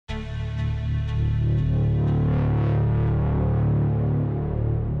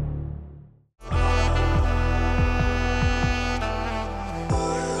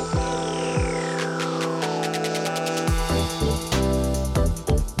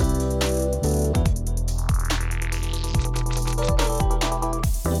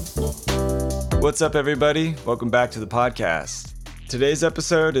What's up, everybody? Welcome back to the podcast. Today's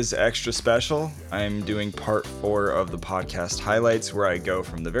episode is extra special. I'm doing part 4 of the podcast highlights, where I go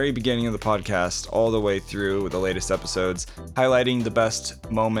from the very beginning of the podcast all the way through with the latest episodes, highlighting the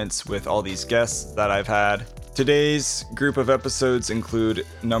best moments with all these guests that I've had. Today's group of episodes include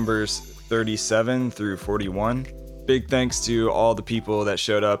numbers 37 through 41. Big thanks to all the people that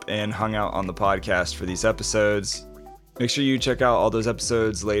showed up and hung out on the podcast for these episodes. Make sure you check out all those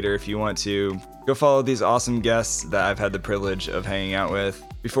episodes later if you want to. Go follow these awesome guests that I've had the privilege of hanging out with.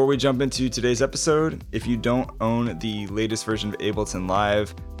 Before we jump into today's episode, if you don't own the latest version of Ableton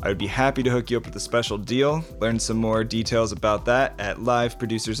Live, I would be happy to hook you up with a special deal. Learn some more details about that at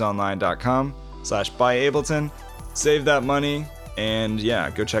liveproducersonline.com/buyableton. Save that money and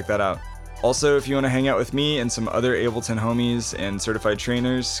go check that out. Also, if you want to hang out with me and some other Ableton homies and certified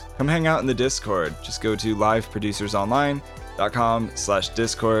trainers, come hang out in the Discord. Just go to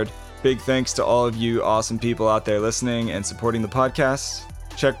liveproducersonline.com/Discord. Big thanks to all of you awesome people out there listening and supporting the podcast.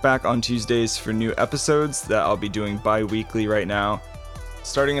 Check back on Tuesdays for new episodes that I'll be doing bi-weekly right now.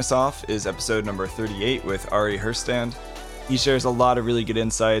 Starting us off is episode number 38 with Ari Herstand. He shares a lot of really good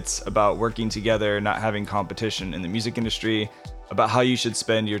insights about working together, not having competition in the music industry, about how you should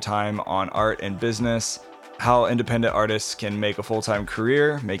spend your time on art and business, how independent artists can make a full-time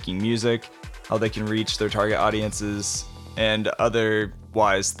career making music, how they can reach their target audiences, and other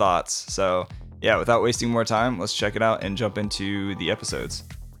wise thoughts. So without wasting more time, let's check it out and jump into the episodes.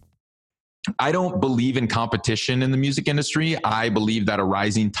 I don't believe in competition in the music industry. I believe that a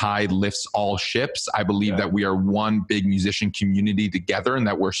rising tide lifts all ships. I believe that we are one big musician community together, and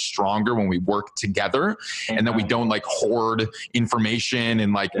that we're stronger when we work together, and that we don't hoard information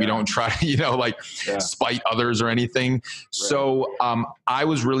and we don't try to, spite others or anything. Right. So I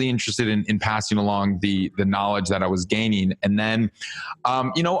was really interested in passing along the knowledge that I was gaining. And then,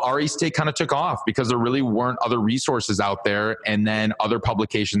 Ari's take kind of took off because there really weren't other resources out there. And then other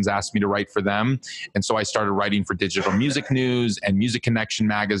publications asked me to write for them. And so I started writing for Digital Music News and Music Connection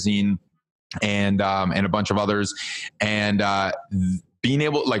magazine and a bunch of others. And being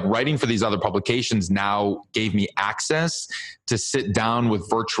able, writing for these other publications now gave me access to sit down with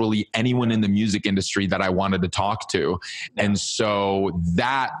virtually anyone in the music industry that I wanted to talk to. And so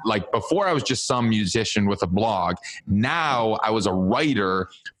that, before I was just some musician with a blog, now I was a writer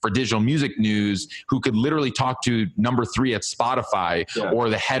for Digital Music News who could literally talk to number 3 at Spotify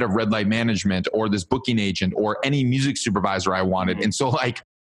or the head of Red Light Management or this booking agent or any music supervisor I wanted. And so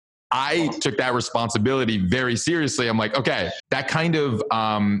I took that responsibility very seriously. I'm like, okay, that kind of,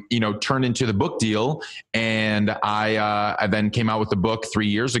 turned into the book deal. And I then came out with the book 3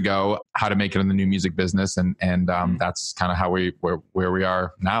 years ago, How to Make It in the New Music Business. And that's kind of how where we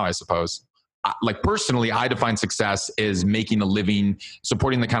are now, I suppose. Personally, I define success as making a living,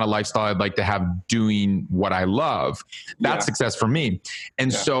 supporting the kind of lifestyle I'd like to have, doing what I love. That's success for me.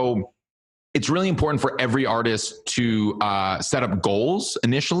 And so it's really important for every artist to set up goals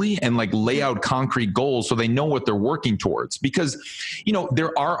initially and lay out concrete goals so they know what they're working towards. Because,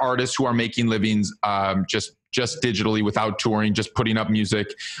 there are artists who are making livings just digitally without touring, just putting up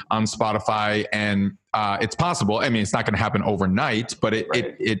music on Spotify. And it's possible. I mean, it's not going to happen overnight, but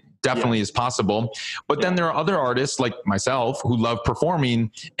it definitely is possible. But then there are other artists like myself who love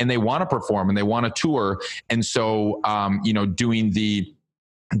performing and they want to perform and they want to tour. And so, doing the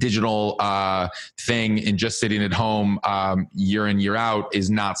digital thing and just sitting at home year in, year out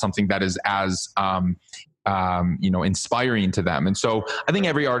is not something that is as inspiring to them. And so I think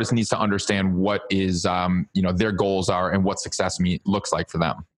every artist needs to understand what is their goals are and what success looks like for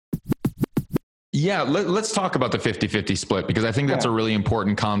them. Yeah, let's talk about the 50-50 split, because I think that's a really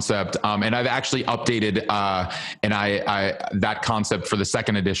important concept. And I've actually updated that concept for the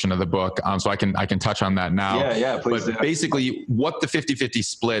second edition of the book. So I can touch on that now. Yeah, please. But basically what the 50-50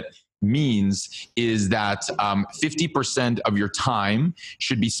 split means is that 50% of your time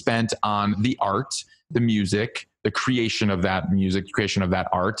should be spent on the art, the music, the creation of that music, creation of that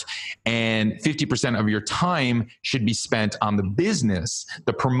art, and 50% of your time should be spent on the business,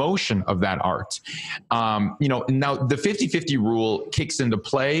 the promotion of that art. Now the 50-50 rule kicks into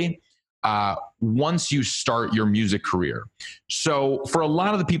play once you start your music career. So for a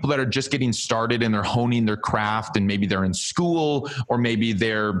lot of the people that are just getting started and they're honing their craft, and maybe they're in school or maybe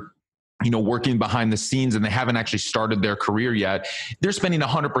they're working behind the scenes and they haven't actually started their career yet, they're spending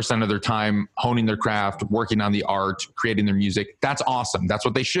 100% of their time honing their craft, working on the art, creating their music. That's awesome. That's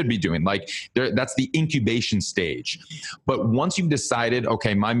what they should be doing. That's the incubation stage. But once you've decided,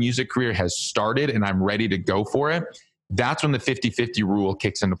 okay, my music career has started and I'm ready to go for it, that's when the 50-50 rule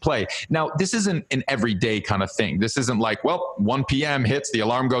kicks into play. Now, this isn't an everyday kind of thing. This isn't like, well, 1 p.m. hits, the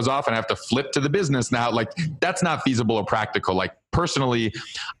alarm goes off and I have to flip to the business now. Like, that's not feasible or practical. Like, personally,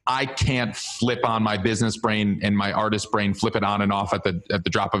 I can't flip on my business brain and my artist brain, flip it on and off at the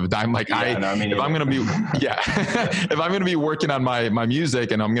drop of a dime. Like, if I'm going to be, if I'm going to be working on my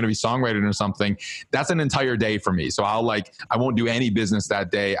music and I'm going to be songwriting or something, that's an entire day for me. So I won't do any business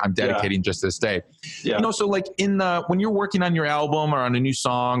that day. I'm dedicating just this day. So like when you're working on your album or on a new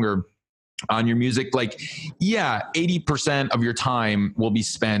song or on your music, like, 80% of your time will be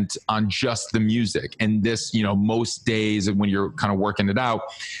spent on just the music. And this, most days when you're kind of working it out.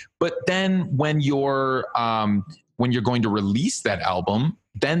 But then when you're going to release that album,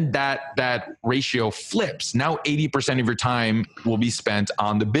 then that ratio flips. Now 80% of your time will be spent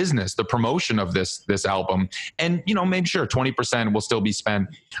on the business, the promotion of this album. And, maybe 20% will still be spent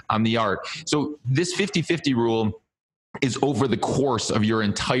on the art. So this 50-50 rule is over the course of your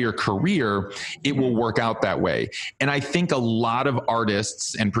entire career, it will work out that way. And I think a lot of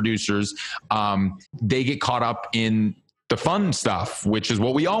artists and producers, they get caught up in the fun stuff, which is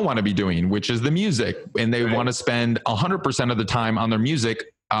what we all want to be doing, which is the music. And they want to spend 100% of the time on their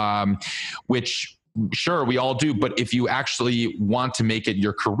music, which sure, we all do. But if you actually want to make it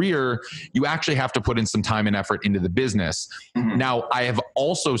your career, you actually have to put in some time and effort into the business. Mm-hmm. Now, I have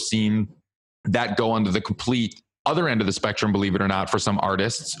also seen that go under the complete other end of the spectrum, believe it or not, for some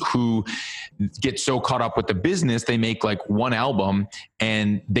artists who get so caught up with the business, they make like one album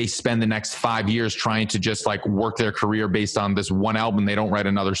and they spend the next 5 years trying to just like work their career based on this one album. They don't write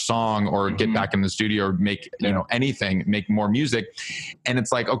another song or get back in the studio or make, anything, make more music. And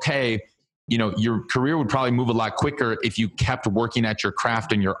it's like, okay, your career would probably move a lot quicker if you kept working at your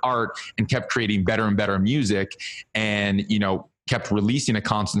craft and your art and kept creating better and better music and, kept releasing a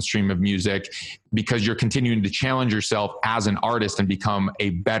constant stream of music, because you're continuing to challenge yourself as an artist and become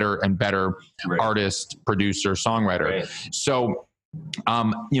a better and better artist, producer, songwriter. Right. So,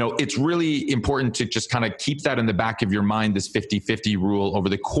 it's really important to just kind of keep that in the back of your mind, this 50-50 rule over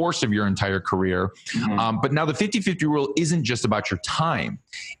the course of your entire career. Mm-hmm. But now the 50-50 rule isn't just about your time.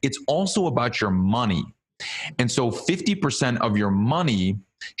 It's also about your money. And so 50% of your money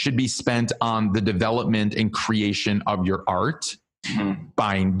should be spent on the development and creation of your art,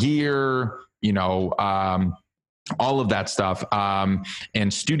 buying gear, all of that stuff,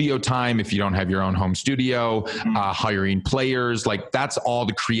 and studio time if you don't have your own home studio, hiring players, like that's all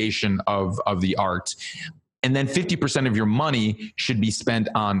the creation of the art. And then 50% of your money should be spent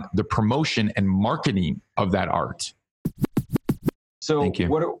on the promotion and marketing of that art. So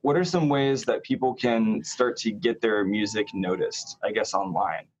what are some ways that people can start to get their music noticed, I guess,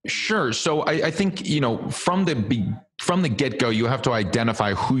 online? Sure. So I think, from the get-go, you have to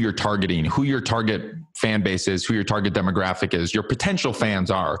identify who you're targeting, who your target fan base is, who your target demographic is, your potential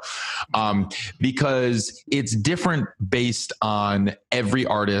fans are, because it's different based on every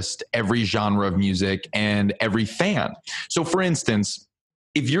artist, every genre of music, and every fan. So for instance,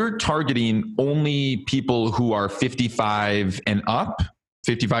 if you're targeting only people who are 55 and up,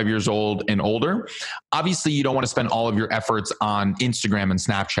 55 years old and older, obviously you don't want to spend all of your efforts on Instagram and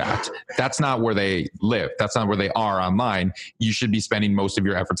Snapchat. That's not where they live. That's not where they are online. You should be spending most of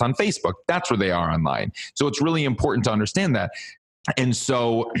your efforts on Facebook. That's where they are online. So it's really important to understand that. And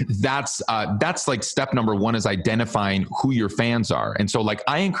so that's like step number one, is identifying who your fans are. And so like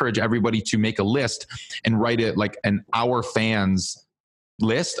I encourage everybody to make a list and write it like an our fans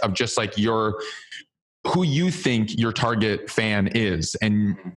list of just like who you think your target fan is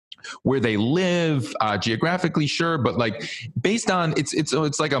and where they live, geographically, sure, but like based on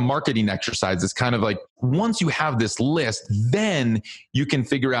it's like a marketing exercise. It's kind of like once you have this list, then you can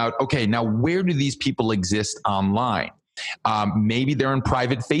figure out, okay, now where do these people exist online? Maybe they're in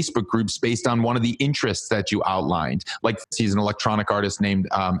private Facebook groups based on one of the interests that you outlined. Like he's an electronic artist named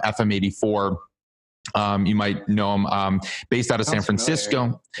FM84. You might know him, based out of San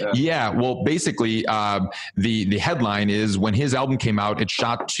Francisco. Yeah. Well, basically, the headline is when his album came out, it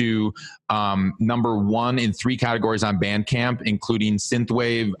shot to number 1 in 3 categories on Bandcamp, including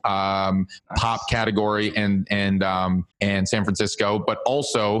synthwave, pop category, and San Francisco. But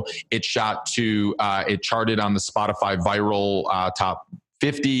also, it charted on the Spotify viral top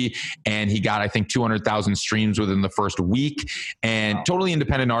 50, and he got, I think, 200,000 streams within the first week. And totally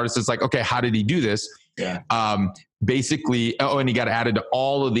independent artist is like, okay, how did he do this? Yeah. Basically, and he got added to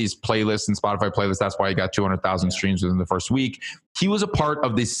all of these playlists and Spotify playlists. That's why he got 200,000 streams within the first week. He was a part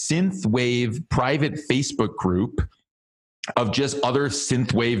of the Synthwave private Facebook group of just other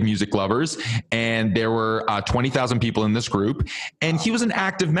synthwave music lovers. And there were 20,000 people in this group. And he was an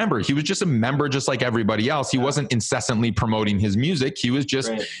active member. He was just a member, just like everybody else. He wasn't incessantly promoting his music. He was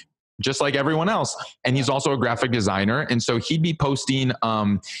just like everyone else. And he's also a graphic designer. And so he'd be posting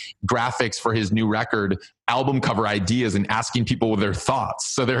graphics for his new record, album cover ideas, and asking people their thoughts.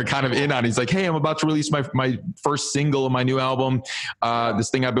 So they're kind of in on it. He's like, hey, I'm about to release my first single of my new album, this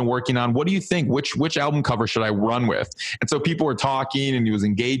thing I've been working on. What do you think? Which album cover should I run with? And so people were talking and he was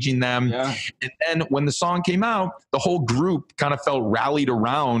engaging them. Yeah. And then when the song came out, the whole group kind of felt rallied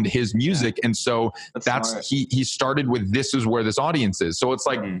around his music. And so he started with, this is where this audience is. So it's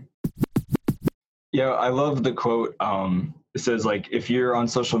like, yeah, I love the quote. It says, like, if you're on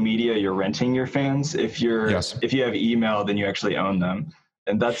social media, you're renting your fans. If you have email, then you actually own them.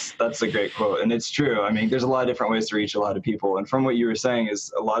 And that's a great quote. And it's true. I mean, there's a lot of different ways to reach a lot of people. And from what you were saying,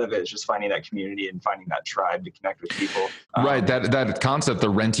 is a lot of it is just finding that community and finding that tribe to connect with people. Right. That concept, the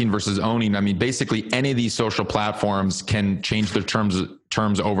renting versus owning. I mean, basically any of these social platforms can change their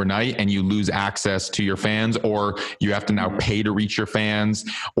terms overnight, and you lose access to your fans, or you have to now pay to reach your fans,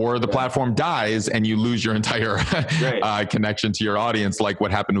 or the platform dies and you lose your entire connection to your audience, like what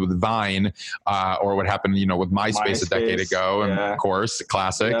happened with Vine, or what happened, with MySpace a decade ago. And of course,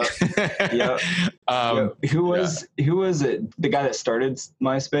 classic. Who was it? The guy that started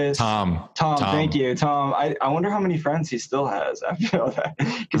MySpace? Tom. Thank you, Tom. I wonder how many friends he still has after all that.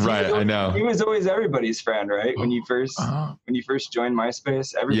 Right, I know. He was always everybody's friend, right? When you first joined MySpace.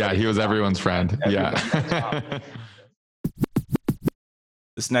 He was everyone's friend.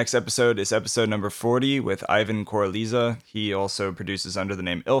 This next episode is episode number 40 with Ivan Coraliza. He also produces under the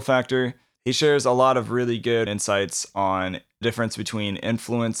name Ill Factor. He shares a lot of really good insights on the difference between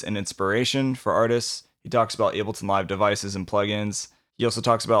influence and inspiration for artists. He talks about Ableton Live devices and plugins. He also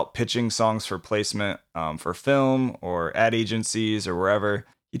talks about pitching songs for placement for film or ad agencies or wherever.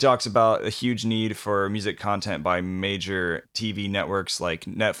 He talks about a huge need for music content by major TV networks like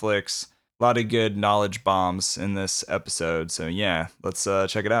Netflix. A lot of good knowledge bombs in this episode. So yeah, let's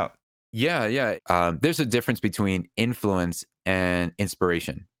check it out. Yeah. There's a difference between influence and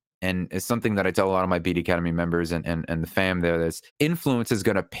inspiration. And it's something that I tell a lot of my Beat Academy members and the fam there. That's influence is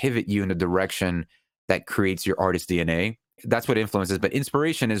going to pivot you in a direction that creates your artist DNA. That's what influence is. But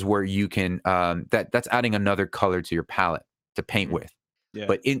inspiration is where you can, that's adding another color to your palette to paint with. Yeah.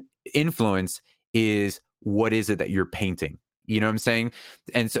 But influence is, what is it that you're painting? You know what I'm saying?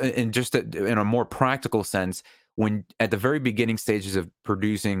 And so, and just in a more practical sense, when at the very beginning stages of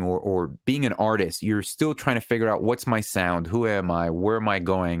producing or being an artist, you're still trying to figure out, what's my sound? Who am I? Where am I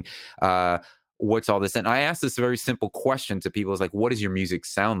going? What's all this? And I ask this very simple question to people: is like, what does your music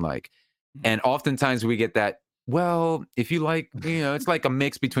sound like? And oftentimes we get that, well, if you like, it's like a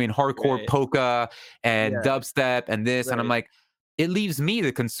mix between hardcore polka and dubstep and this. And I'm like, it leaves me,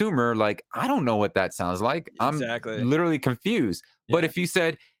 the consumer, like, I don't know what that sounds like. I'm literally confused. Yeah. But if you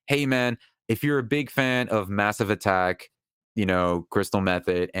said, hey, man, if you're a big fan of Massive Attack, Crystal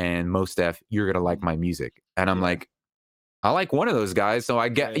Method and Mos Def, you're going to like my music. And I'm like, I like one of those guys. So I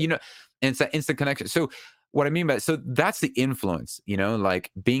get, it's that instant connection. So what I mean by, so that's the influence,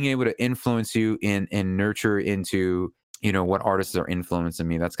 like being able to influence you and nurture into, what artists are influencing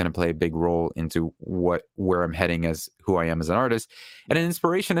me. That's going to play a big role into where I'm heading as who I am as an artist. And an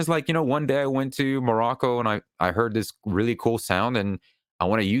inspiration is like, one day I went to Morocco and I heard this really cool sound and I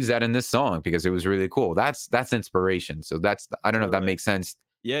want to use that in this song because it was really cool. That's inspiration. So I don't know if that makes sense.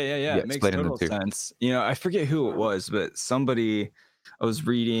 Yeah. It makes total sense. I forget who it was, but somebody I was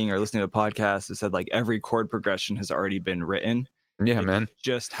reading or listening to a podcast that said, like, every chord progression has already been written. Yeah, it's man.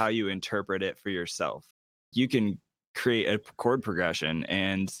 Just how you interpret it for yourself. You can create a chord progression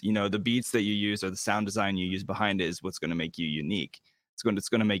and the beats that you use or the sound design you use behind it is what's going to make you unique. It's going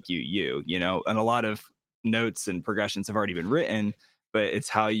to make you and a lot of notes and progressions have already been written, but it's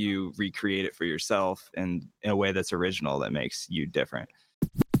how you recreate it for yourself and in a way that's original that makes you different.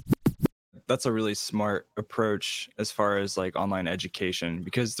 That's a really smart approach as far as like online education,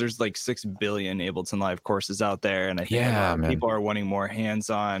 because there's like 6 billion Ableton Live courses out there. And I think people are wanting more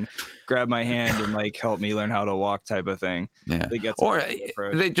hands-on, grab my hand and like help me learn how to walk type of thing. Yeah.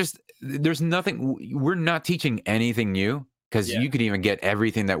 There's nothing, we're not teaching anything new, because you could even get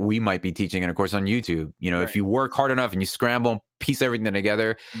everything that we might be teaching in a course on YouTube. If you work hard enough and you scramble and piece everything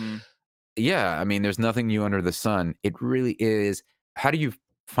together. I mean, there's nothing new under the sun. It really is. How do you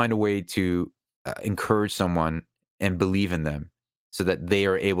find a way to encourage someone and believe in them so that they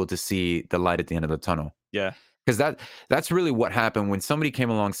are able to see the light at the end of the tunnel? Yeah. Because that's really what happened when somebody came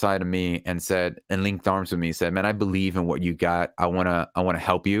alongside of me and linked arms with me, said, man, I believe in what you got. I want to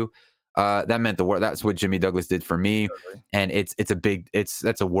help you. That meant the world. That's what Jimmy Douglas did for me, Totally. and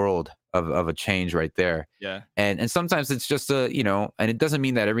that's a world of a change right there. Yeah. And sometimes it's just and it doesn't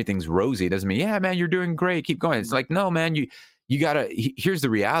mean that everything's rosy. It doesn't mean, yeah, man, you're doing great, keep going. It's like, no, man, you gotta. Here's the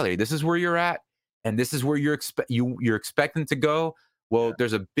reality. This is where you're at, and this is where you're expecting to go. Well, Yeah.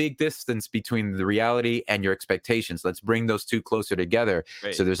 there's a big distance between the reality and your expectations. Let's bring those two closer together,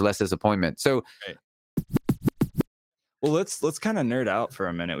 Great. so there's less disappointment. So, Well, let's kind of nerd out for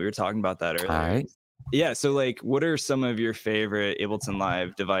a minute. We were talking about that earlier. all right. Yeah. So like, what are some of your favorite Ableton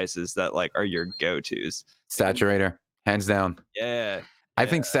Live devices that like are your go-tos? Saturator, hands down. Yeah. I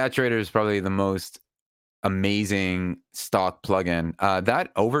think Saturator is probably the most amazing stock plugin. That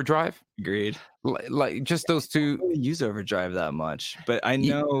Overdrive, Agreed. like just those I don't two. really use Overdrive that much, but I Ye-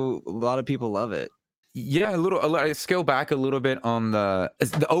 know a lot of people love it. Yeah, I scale back a little bit on the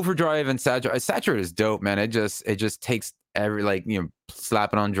Overdrive and Saturator. Saturator is dope, man. It just takes every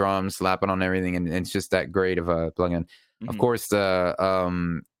slap it on drums, slap it on everything, and it's just that great of a plugin. Of Mhm. course,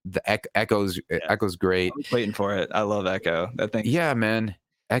 Echo's great. I was waiting for it. I love Echo. That thing. Yeah, man.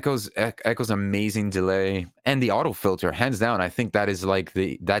 Echo's amazing delay, and the auto filter, hands down. I think that is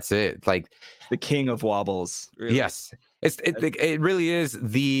that's it. Like, The king of wobbles. Really. yes, it really is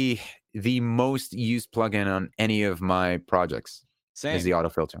the most used plugin on any of my projects. Same. Is the auto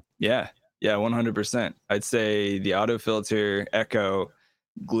filter. Yeah. Yeah. 100%. I'd say the auto filter, Echo,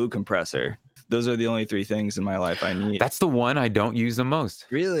 glue compressor. Those are the only three things in my life I need. That's the one I don't use the most.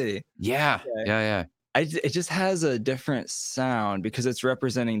 Really. Yeah, Okay. yeah. It just has a different sound because it's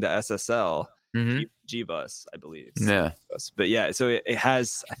representing the SSL Mhm. G bus, I believe. Yeah. But yeah, so it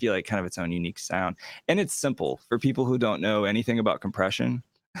has, I feel like, kind of its own unique sound, and it's simple for people who don't know anything about compression.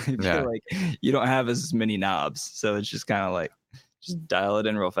 I feel Yeah. like you don't have as many knobs, so it's just kind of like just dial it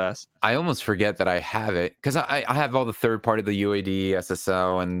in real fast. I almost forget that I have it because I have all the third party, the UAD,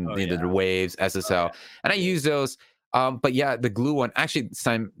 SSL, and Oh, the Waves, SSL, and I use those. But yeah, the glue one, actually,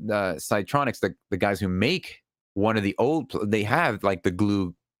 Cytronics, the guys who make one of the they have like the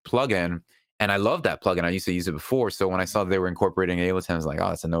glue plugin, and I love that plugin. I used to use it before, so when I saw they were incorporating Ableton, I was like, oh,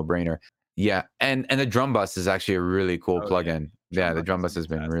 it's a no brainer. Yeah, and the drum bus is actually a really cool Oh, yeah. plugin. Yeah, the drum Drum bus bus is has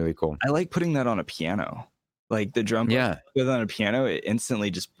been fantastic. really cool. I like putting that on a piano. Like the drum Yeah. with on a piano, it instantly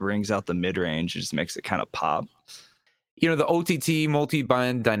just brings out the mid range. It just makes it kind of pop. The OTT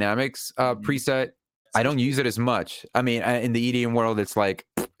multi-band dynamics preset, I don't use it as much. I mean, in the EDM world, it's like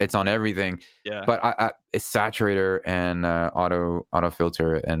it's on everything. Yeah. But it's Saturator and auto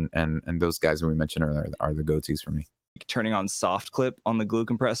filter and those guys that we mentioned earlier are the go-tos for me. Turning on soft clip on the glue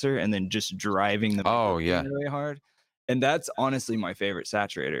compressor and then just driving the Oh, yeah. really hard. And that's honestly my favorite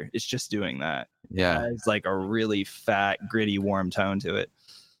saturator. It's just doing that. Yeah, It's like a really fat, gritty, warm tone to it.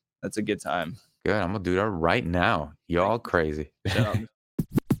 That's a good time. good. I'm gonna do that right now. Y'all crazy. Shout out.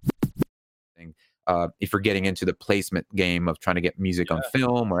 If you're getting into the placement game of trying to get music on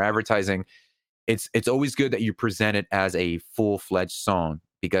film or advertising, it's always good that you present it as a full-fledged song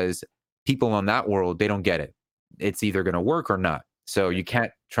because people on that world, they don't get it. It's either going to work or not. So you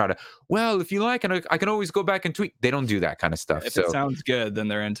can't try to, well, if you like, and I can always go back and tweak. They don't do that kind of stuff. If So it sounds good, then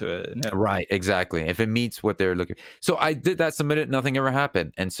they're into it. Yeah. right, exactly. If it meets what they're looking. So I did that, submitted, nothing ever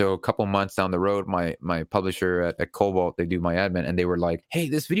happened. And so a couple months down the road, my publisher at Cobalt, they do my admin, and they were like, hey,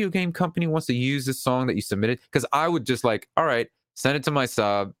 this video game company wants to use this song that you submitted. Because I would just like, all right, send it to my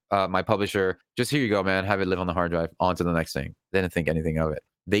sub, my publisher. Just here you go, man. Have it live on the hard drive. On to the next thing. Didn't think anything of it.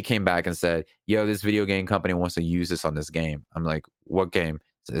 They came back and said, yo, this video game company wants to use this on this game. I'm like, what game?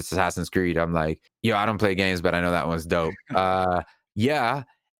 So it's Assassin's Creed. I'm like, yo, I don't play games, but I know that one's dope. Yeah.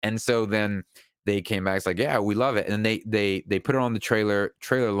 And so then they came back. It's like, yeah, we love it. And they put it on the trailer.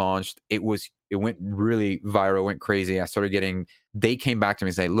 Trailer launched. It went really viral, went crazy. They came back to me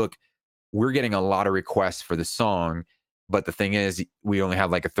and say, look, we're getting a lot of requests for the song. But the thing is, we only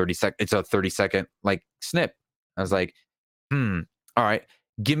have like it's a 30-second like snip. I was like, all right,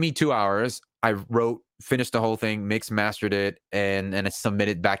 give me 2 hours. I finished the whole thing, mixed, mastered it, and I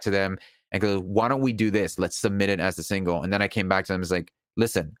submitted back to them and go, why don't we do this? Let's submit it as a single. And then I came back to them and was like,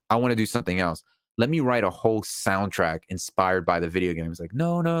 listen, I want to do something else. Let me write a whole soundtrack inspired by the video game. It's like,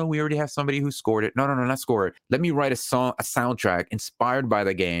 no, we already have somebody who scored it. No, not score it. Let me write a soundtrack inspired by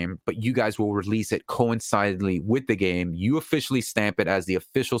the game, but you guys will release it coincidentally with the game. You officially stamp it as the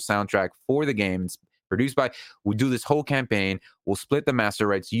official soundtrack for the game. It's produced by, we'll do this whole campaign. We'll split the master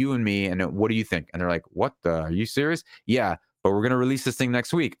rights, you and me. And what do you think? And they're like, are you serious? Yeah, but we're going to release this thing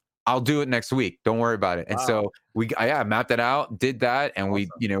next week. I'll do it next week. Don't worry about it. And so I mapped it out, did that. And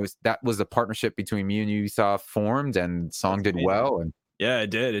awesome. That was the partnership between me and Ubisoft formed, and the song did well. And yeah,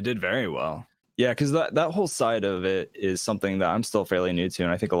 it did. It did very well. Yeah, because that whole side of it is something that I'm still fairly new to,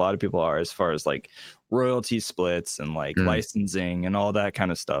 and I think a lot of people are, as far as like royalty splits and like Mm, licensing and all that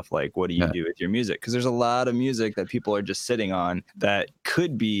kind of stuff. Like, what do you yeah. do with your music? Because there's a lot of music that people are just sitting on that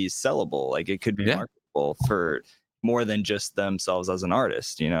could be sellable. Like, it could be Yeah. marketable for more than just themselves as an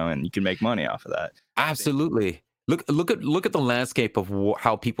artist, and you can make money off of that. Absolutely. Look at the landscape of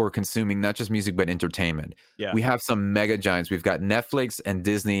how people are consuming not just music but entertainment. Yeah. We have some mega giants. We've got Netflix and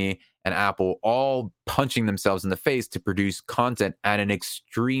Disney and Apple all punching themselves in the face to produce content at an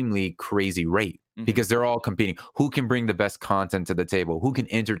extremely crazy rate Mhm. because they're all competing. Who can bring the best content to the table? Who can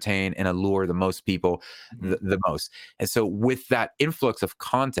entertain and allure the most people Mhm. the most? And so with that influx of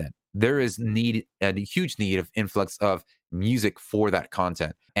content, there is a huge need of influx of music for that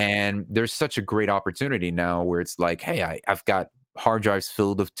content. And there's such a great opportunity now where it's like, hey, I've got hard drives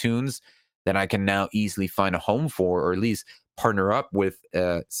filled of tunes that I can now easily find a home for, or at least partner up with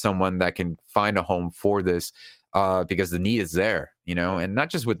someone that can find a home for this because the need is there, and not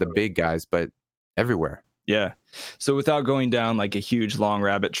just with the big guys, but everywhere. Yeah. So without going down like a huge long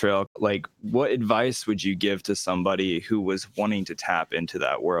rabbit trail, like what advice would you give to somebody who was wanting to tap into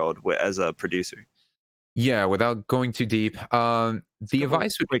that world as a producer? Yeah, without going too deep, Just a the couple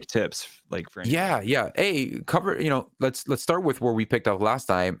advice would quick tips, like for any. yeah, yeah. Hey, let's start with where we picked up last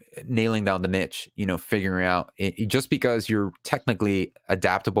time, nailing down the niche, figuring out just because you're technically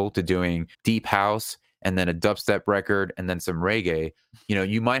adaptable to doing deep house and then a dubstep record and then some reggae,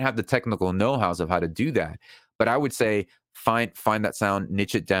 you might have the technical know-hows of how to do that. But I would say find that sound,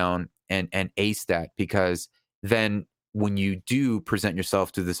 niche it down and ace that because then when you do present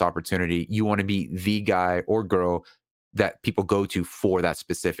yourself to this opportunity, you want to be the guy or girl that people go to for that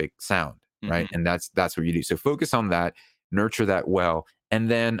specific sound, right? Mhm. And that's what you do. So focus on that, nurture that well,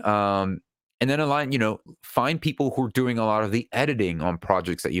 and then align, find people who are doing a lot of the editing on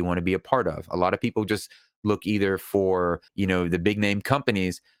projects that you want to be a part of. A lot of people just look either for, the big name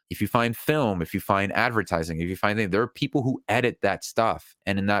companies. If you find film, if you find advertising, if you find things, there are people who edit that stuff.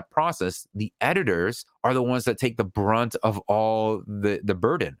 And in that process, the editors are the ones that take the brunt of all the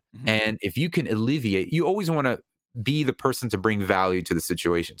burden. Mhm. And if you can alleviate, you always want to be the person to bring value to the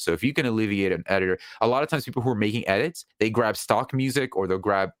situation. So if you can alleviate an editor, a lot of times people who are making edits, they grab stock music or they'll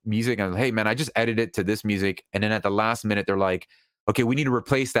grab music and hey man, I just edited it to this music. And then at the last minute, they're like, okay, we need to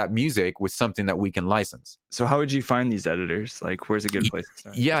replace that music with something that we can license. So how would you find these editors? Like, where's a good place to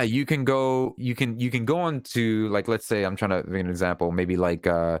start? Yeah, you can go on to, like, let's say I'm trying to give an example, maybe like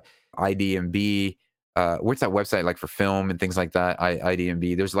IDMB. What's that website like for film and things like that?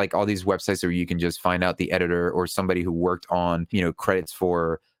 IDMB. There's like all these websites where you can just find out the editor or somebody who worked on, credits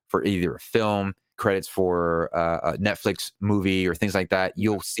for either a film, credits for a Netflix movie or things like that.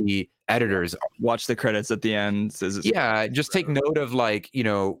 You'll see editors. Watch the credits at the end. Says it's Yeah, just take note of, like,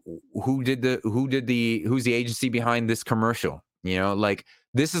 who's the agency behind this commercial. Like,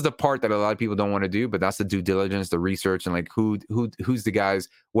 this is the part that a lot of people don't want to do, but that's the due diligence, the research, and like who's the guys,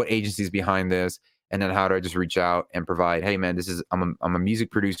 what agencies behind this, and then how do I just reach out and provide, hey man, I'm a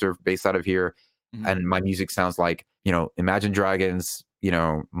music producer based out of here, Mhm. and my music sounds like, Imagine Dragons,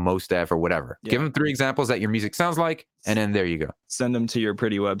 Mos Def or whatever. Yeah. Give them 3 examples that your music sounds like, and then there you go. Send them to your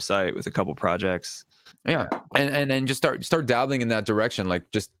pretty website with a couple projects. Yeah, and then just start dabbling in that direction, like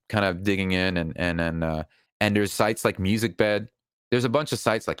just kind of digging in, and there's sites like MusicBed. There's a bunch of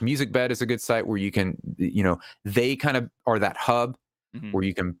sites like MusicBed is a good site where you can, they kind of are that hub Mhm. where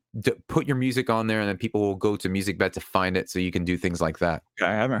you can put your music on there, and then people will go to MusicBed to find it, so you can do things like that. Okay,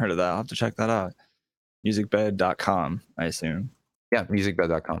 I haven't heard of that. I'll have to check that out. Musicbed.com, I assume. Yeah,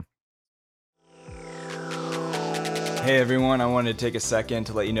 musicbed.com. Hey everyone, I wanted to take a second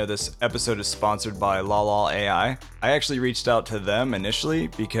to let you know this episode is sponsored by Lala AI. I actually reached out to them initially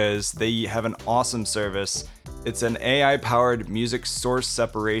because they have an awesome service. It's an AI-powered music source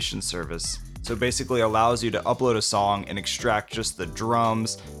separation service. So basically allows you to upload a song and extract just the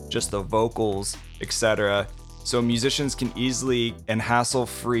drums, just the vocals, etc. So musicians can easily and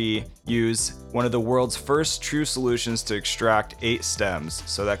hassle-free use one of the world's first true solutions to extract 8 stems.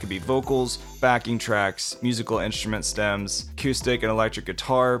 So that could be vocals, backing tracks, musical instrument stems, acoustic and electric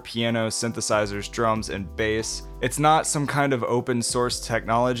guitar, piano, synthesizers, drums, and bass. It's not some kind of open source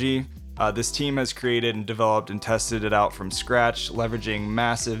technology. This team has created and developed and tested it out from scratch, leveraging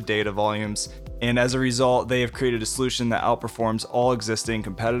massive data volumes. And as a result, they have created a solution that outperforms all existing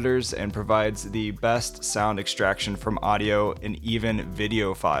competitors and provides the best sound extraction from audio and even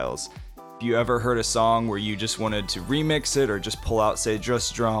video files. If you ever heard a song where you just wanted to remix it or just pull out, say,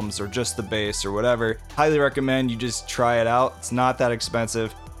 just drums or just the bass or whatever, highly recommend you just try it out. It's not that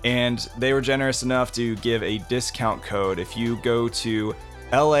expensive. And they were generous enough to give a discount code. If you go to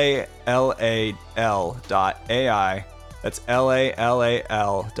LALAL.ai. That's LALAL.ai.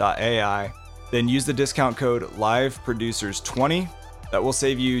 Then use the discount code LiveProducers20. That will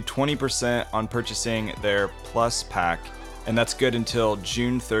save you 20% on purchasing their Plus pack, and that's good until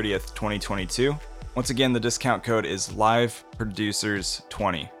June 30th, 2022. Once again, the discount code is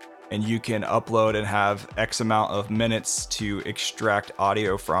LiveProducers20, and you can upload and have X amount of minutes to extract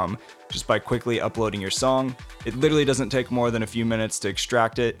audio from just by quickly uploading your song. It literally doesn't take more than a few minutes to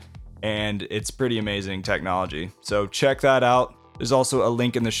extract it, and it's pretty amazing technology. So check that out. There's also a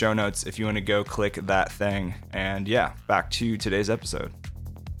link in the show notes if you want to go click that thing. And yeah, back to today's episode.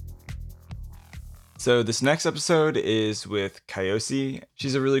 So this next episode is with Kyosi.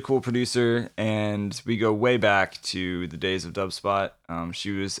 She's a really cool producer, and we go way back to the days of Dubspot. She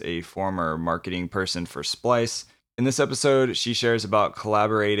was a former marketing person for Splice. In this episode, she shares about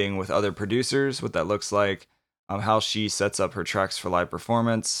collaborating with other producers, what that looks like, how she sets up her tracks for live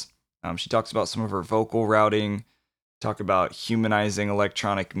performance. She talks about some of her vocal routing, talk about humanizing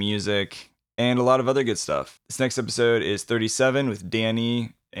electronic music, and a lot of other good stuff. This next episode is 37 with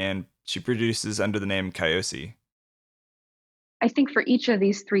Danny, and she produces under the name Kyosi. I think for each of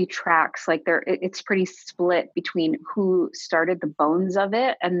these 3 tracks, like it's pretty split between who started the bones of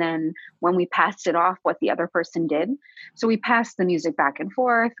it, and then when we passed it off, what the other person did. So we passed the music back and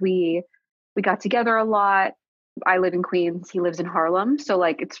forth. We got together a lot. I live in Queens. He lives in Harlem. So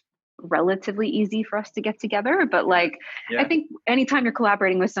like it's relatively easy for us to get together. But like, I think anytime you're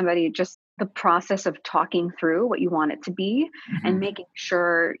collaborating with somebody, just the process of talking through what you want it to be and making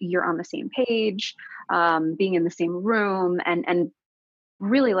sure you're on the same page, being in the same room, and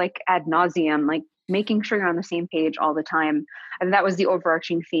really like ad nauseum, like making sure you're on the same page all the time. And that was the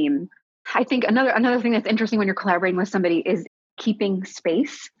overarching theme. I think another thing that's interesting when you're collaborating with somebody is keeping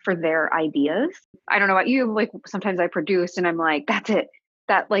space for their ideas. I don't know about you, like sometimes I produce and I'm like, that's it.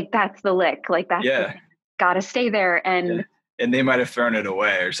 That's the lick. Like that's gotta stay there. And they might have thrown it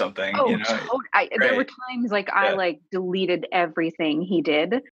away or something. Oh, there were times like I like deleted everything he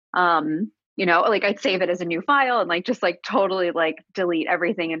did. Like I'd save it as a new file and like just like totally like delete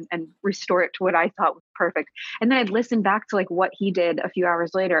everything and restore it to what I thought was perfect. And then I'd listen back to like what he did a few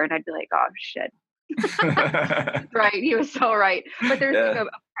hours later and I'd be like, oh shit. Right. He was so right. But there's like a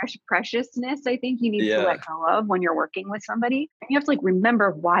preciousness I think you need to let go of when you're working with somebody. You have to like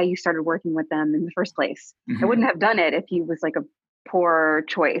remember why you started working with them in the first place. I wouldn't have done it if he was like a poor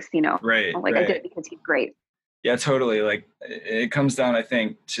choice, Right. Like I did it because he's great. Yeah, totally. Like it comes down, I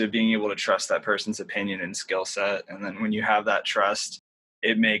think, to being able to trust that person's opinion and skill set. And then when you have that trust,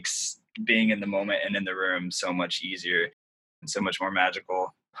 it makes being in the moment and in the room so much easier and so much more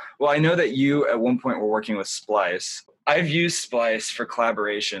magical. Well, I know that you at one point were working with Splice. I've used Splice for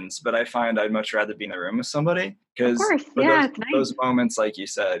collaborations, but I find I'd much rather be in the room with somebody because those moments, like you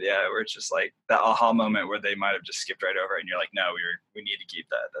said, where it's just like that aha moment where they might have just skipped right over it and you're like, no, we need to keep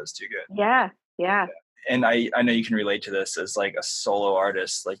that. That was too good. Yeah. And I know you can relate to this as like a solo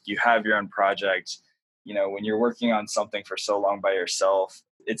artist. Like you have your own project, when you're working on something for so long by yourself,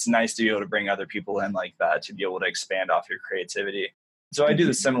 it's nice to be able to bring other people in like that, to be able to expand off your creativity. So I do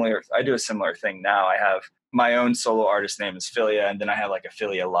a similar thing now. I have my own solo artist name is Philia, and then I have like a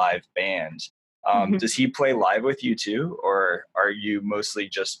Philia live band. Does he play live with you too, or are you mostly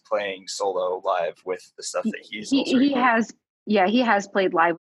just playing solo live with the stuff that he has played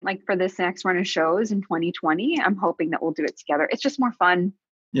live. Like for this next run of shows in 2020, I'm hoping that we'll do it together. It's just more fun.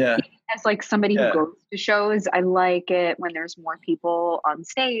 Yeah. As like somebody who goes to shows, I like it when there's more people on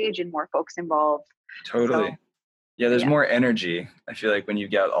stage and more folks involved. Totally. So, there's more energy, I feel like, when you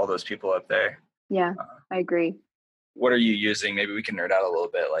get all those people up there. Yeah, I agree. What are you using? Maybe we can nerd out a little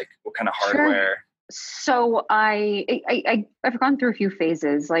bit. Like what kind of hardware? So I've gone through a few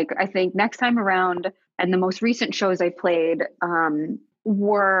phases. Like I think next time around, and the most recent shows I played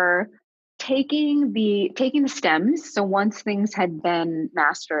were taking the stems. So once things had been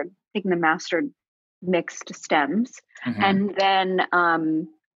mastered, taking the mastered mixed stems, and then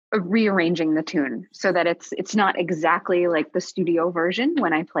rearranging the tune so that it's not exactly like the studio version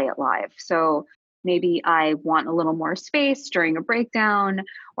when I play it live. So maybe I want a little more space during a breakdown,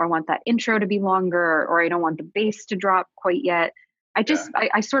 or I want that intro to be longer, or I don't want the bass to drop quite yet.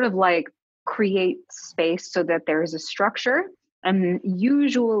 I sort of like create space so that there's a structure. And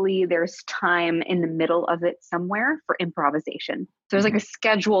usually there's time in the middle of it somewhere for improvisation. So there's like a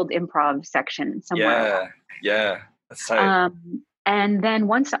scheduled improv section somewhere. Yeah. That's tight. And then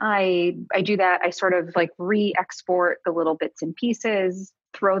once I do that, I sort of like re-export the little bits and pieces,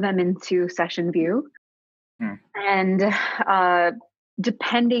 throw them into session view. And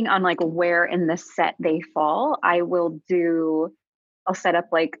depending on like where in the set they fall, I will do I'll set up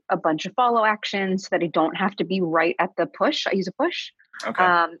like a bunch of follow actions so that I don't have to be right at the push. I use a push.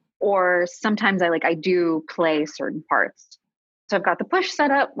 Okay. Or sometimes I do play certain parts. So I've got the push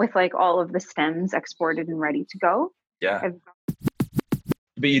set up with like all of the stems exported and ready to go. Yeah.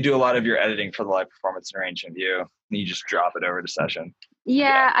 But you do a lot of your editing for the live performance and arrangement view, and you just drop it over to session.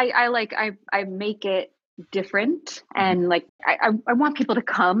 Yeah, I make it different, and like I want people to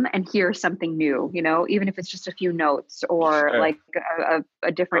come and hear something new, you know, even if it's just a few notes or Sure. like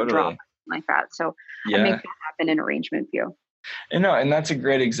a different Totally. drop like that. So I Yeah. make that happen in arrangement view. And that's a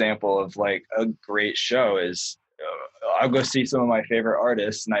great example of like a great show is I'll go see some of my favorite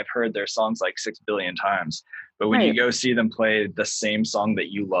artists and I've heard their songs like 6 billion times. But when you Right. go see them play the same song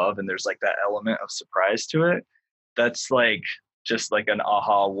that you love and there's like that element of surprise to it, that's like just like an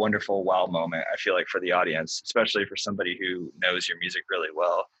aha, wonderful wow moment, I feel like, for the audience, especially for somebody who knows your music really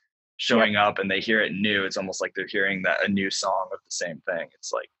well. Showing up and they hear it new, it's almost like they're hearing a new song of the same thing.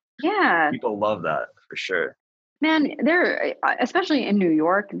 It's like Yeah. people love that for sure. Man, there, especially in New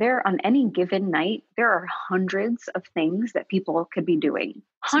York, there on any given night, there are hundreds of things that people could be doing.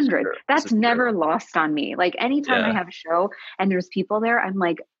 Hundreds. true. This That's is true. never lost on me. Like anytime I Yeah. have a show and there's people there, I'm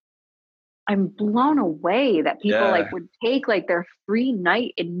like, I'm blown away that people Yeah. like would take like their free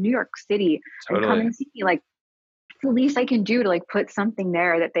night in New York City and come Totally. and see me. Like, it's the least I can do to like put something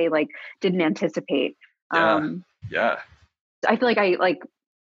there that they like didn't anticipate. Yeah. Yeah. I feel like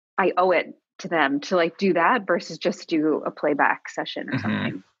I owe it to them to like do that versus just do a playback session or Mhm.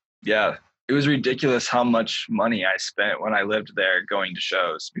 something. Yeah. It was ridiculous how much money I spent when I lived there going to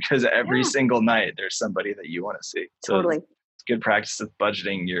shows because every Yeah. single night there's somebody that you want to see. So Totally. it's good practice of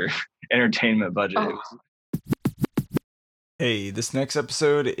budgeting your entertainment budget. Oh. Hey, this next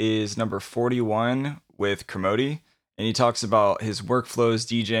episode is number 41 with Kermode, and he talks about his workflows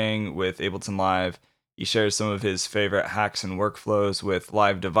DJing with Ableton Live. He shares some of his favorite hacks and workflows with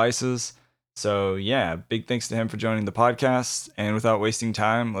live devices. So yeah, big thanks to him for joining the podcast. And without wasting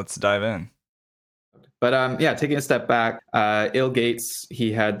time, let's dive in. But yeah, taking a step back, Il Gates,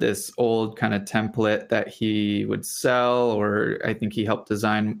 he had this old kind of template that he would sell, or I think he helped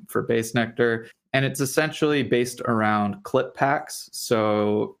design for Bassnectar. And it's essentially based around clip packs.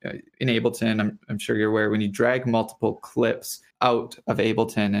 So in Ableton, I'm sure you're aware, when you drag multiple clips out of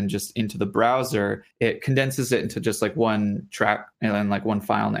Ableton and just into the browser, it condenses it into just like one track and then like one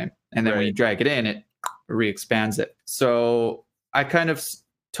file name. And then when you drag it in, it re-expands it. So I kind of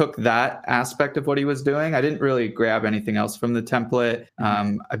took that aspect of what he was doing. I didn't really grab anything else from the template.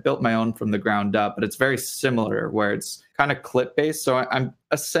 I built my own from the ground up, but it's very similar where it's kind of clip based. So I'm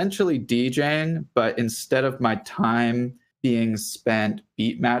essentially DJing, but instead of my time being spent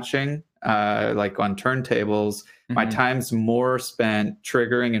beat matching, like on turntables, my time's more spent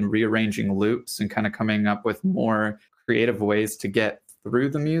triggering and rearranging loops and kind of coming up with more creative ways to get through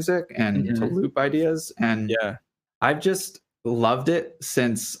the music and to loop ideas. And I've just loved it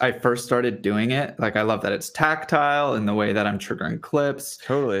since I first started doing it. Like, I love that it's tactile in the way that I'm triggering clips.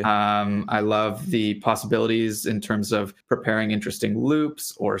 Totally. I love the possibilities in terms of preparing interesting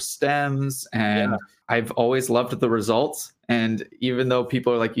loops or stems. And I've always loved the results. And even though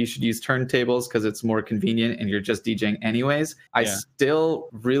people are like, you should use turntables because it's more convenient and you're just DJing anyways, I still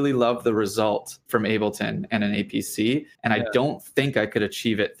really love the result from Ableton and an APC. And I don't think I could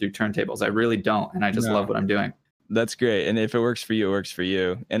achieve it through turntables. I really don't. And I just love what I'm doing. That's great. And if it works for you, it works for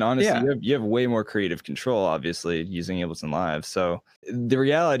you. And honestly, you have way more creative control, obviously, using Ableton Live. So the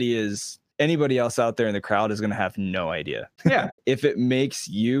reality is anybody else out there in the crowd is going to have no idea. Yeah. If it makes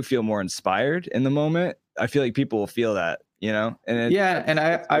you feel more inspired in the moment, I feel like people will feel that, you know? And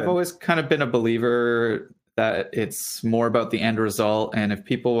I've always kind of been a believer that it's more about the end result. And if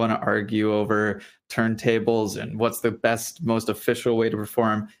people want to argue over turntables and what's the best, most official way to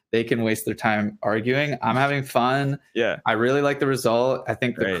perform, they can waste their time arguing. I'm having fun. Yeah. I really like the result. I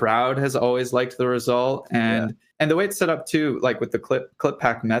think the crowd has always liked the result. And the way it's set up too, like with the clip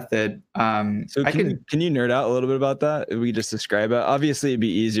pack method. So can you nerd out a little bit about that? If we just describe it, obviously it'd be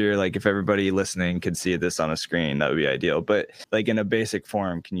easier. Like if everybody listening could see this on a screen, that would be ideal. But like in a basic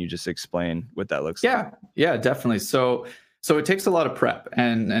form, can you just explain what that looks like? Yeah, definitely. So it takes a lot of prep,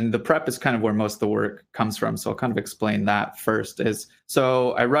 and the prep is kind of where most of the work comes from. So I'll kind of explain that first.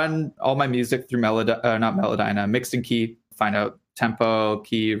 So I run all my music through Melodyne, mixed in key, find out tempo,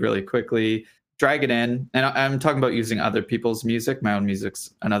 key really quickly, drag it in. And I'm talking about using other people's music. My own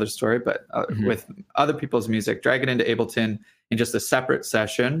music's another story, but with other people's music, drag it into Ableton in just a separate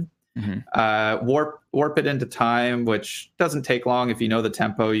session. Warp it into time, which doesn't take long. If you know the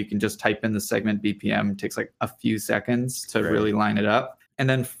tempo, you can just type in the segment BPM. It takes like a few seconds to really line it up. And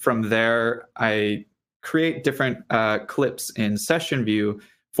then from there, I create different clips in session view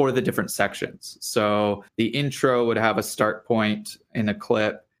for the different sections. So the intro would have a start point in a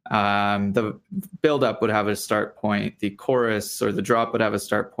clip. The build up would have a start point. The chorus or the drop would have a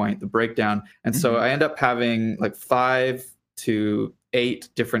start point, the breakdown. And so I end up having like 5 to 8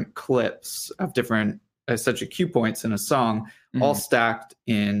 different clips of different essentially cue points in a song, all stacked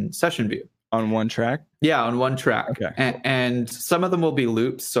in session view. On one track? Yeah, on one track. Okay. And some of them will be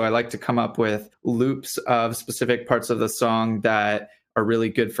loops. So I like to come up with loops of specific parts of the song that are really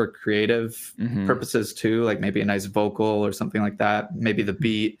good for creative purposes too, like maybe a nice vocal or something like that, maybe the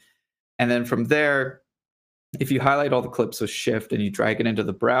beat. And then from there, if you highlight all the clips with Shift and you drag it into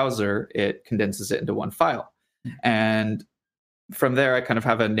the browser, it condenses it into one file. And from there, I kind of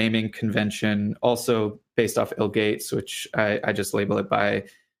have a naming convention also based off Ill Gates, which I just label it by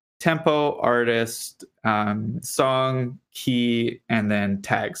tempo, artist, song, key, and then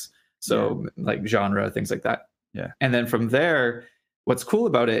tags. So like genre, things like that. Yeah. And then from there, what's cool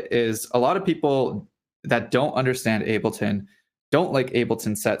about it is a lot of people that don't understand Ableton don't like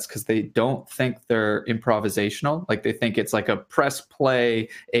Ableton sets because they don't think they're improvisational. Like they think it's like a press play,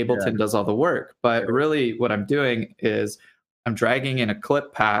 Ableton does all the work. But really what I'm doing is I'm dragging in a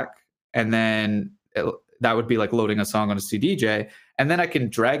clip pack, and then that would be like loading a song on a CDJ. And then I can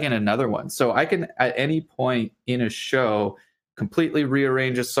drag in another one. So I can, at any point in a show, completely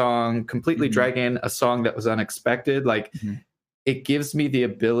rearrange a song, completely drag in a song that was unexpected. Like it gives me the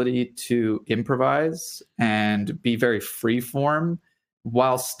ability to improvise and be very freeform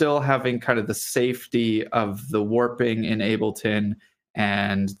while still having kind of the safety of the warping in Ableton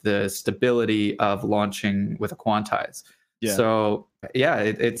and the stability of launching with a quantize. Yeah. So yeah,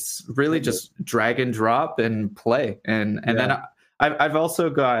 it's really just drag and drop and play. And then I've also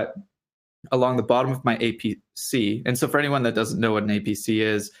got along the bottom of my APC. And so for anyone that doesn't know what an APC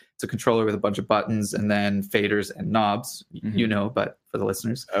is, it's a controller with a bunch of buttons and then faders and knobs, you know, but for the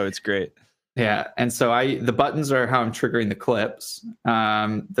listeners. Oh, it's great. Yeah. And so the buttons are how I'm triggering the clips.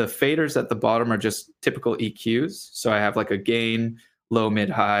 The faders at the bottom are just typical EQs. So I have like a gain, low, mid,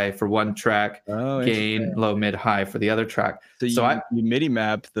 high for one track, gain, low, mid, high for the other track. So you MIDI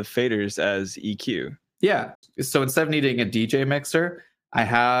map the faders as EQ. Yeah. So instead of needing a DJ mixer, I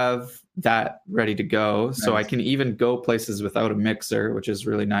have that ready to go. Nice. So I can even go places without a mixer, which is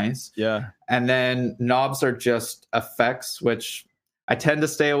really nice. Yeah. And then knobs are just effects, which I tend to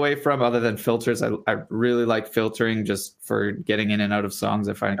stay away from other than filters. I really like filtering just for getting in and out of songs.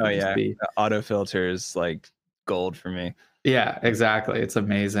 I find it can just be... The auto filter is like gold for me. Yeah, exactly. It's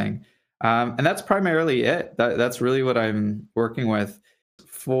amazing. And that's primarily it. That's really what I'm working with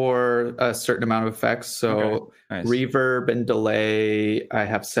for a certain amount of effects. So nice. Reverb and delay, I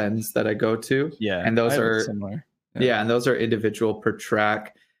have sends that I go to. Yeah. And those are similar. Yeah, and those are individual per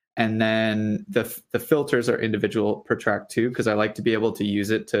track. And then the filters are individual per track too, because I like to be able to use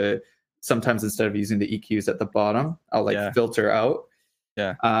it to sometimes instead of using the EQs at the bottom, I'll filter out.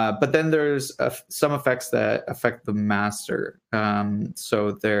 Yeah. But then there's some effects that affect the master.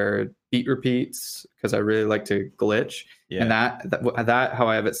 So they're beat repeats because I really like to glitch. Yeah. And that how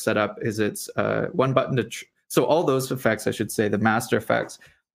I have it set up is it's one button to. So all those effects, I should say, the master effects,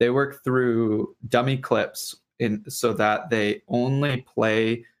 they work through dummy clips so that they only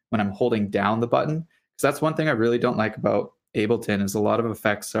play when I'm holding down the button. Because that's one thing I really don't like about Ableton is a lot of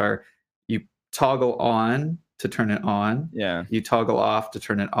effects are you toggle on to turn it on. Yeah. You toggle off to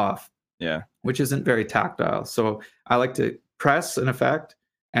turn it off. Yeah. Which isn't very tactile. So I like to press an effect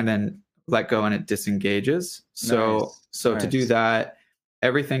and then let go and it disengages. So nice. To do that,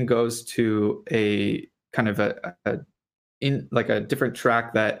 everything goes to a kind of a different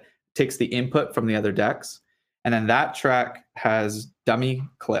track that takes the input from the other decks. And then that track has dummy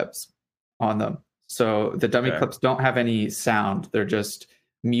clips on them. So the dummy clips don't have any sound. They're just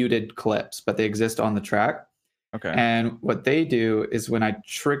muted clips, but they exist on the track. Okay. And what they do is when I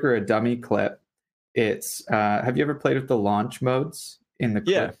trigger a dummy clip, it's have you ever played with the launch modes in the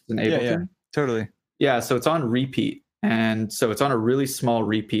clips in Ableton? Yeah, totally. Yeah, so it's on repeat. And so it's on a really small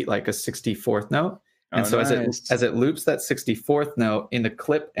repeat, like a 64th note. And so nice. as it loops that 64th note in the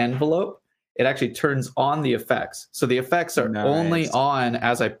clip envelope, it actually turns on the effects. So the effects are only on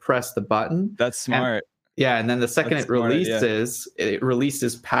as I press the button. That's smart. And then the second it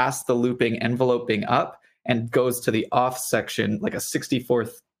releases past the looping envelope being up and goes to the off section like a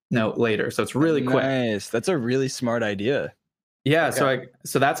 64th note later. So it's really quick. Nice. That's a really smart idea. Yeah, okay.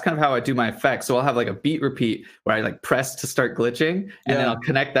 So that's kind of how I do my effects. So I'll have like a beat repeat where I like press to start glitching, and then I'll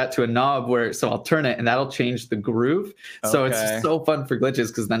connect that to a knob so I'll turn it and that'll change the groove. Okay. So it's just so fun for glitches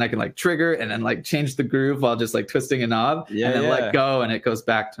because then I can like trigger and then like change the groove while just like twisting a knob and then let go and it goes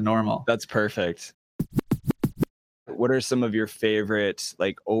back to normal. That's perfect. what are some of your favorite,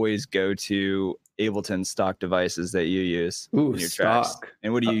 like, always go to Ableton stock devices that you use Ooh, in your tracks? stock.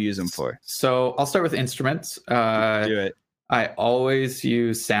 And what do you use them for? So I'll start with instruments. Do it. I always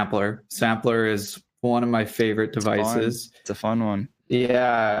use Sampler. Sampler is one of my favorite devices. It's a fun one.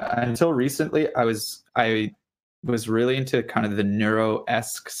 Yeah, until recently, I was really into kind of the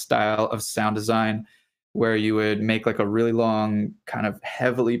Neuro-esque style of sound design, where you would make like a really long, kind of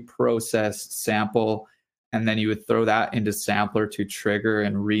heavily processed sample, and then you would throw that into Sampler to trigger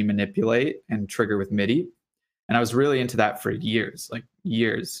and remanipulate and trigger with MIDI. And I was really into that for years,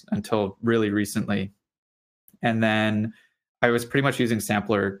 until really recently. And then I was pretty much using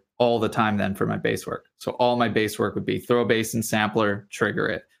Sampler all the time then for my bass work. So all my bass work would be throw a bass in Sampler, trigger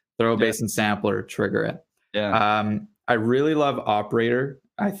it. Throw a bass in Sampler, trigger it. Yeah. I really love Operator.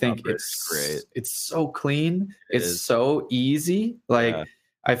 I think Operator's great. It's so clean. It It's is. so easy. Like, Yeah.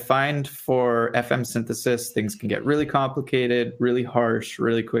 I find for FM synthesis, things can get really complicated, really harsh,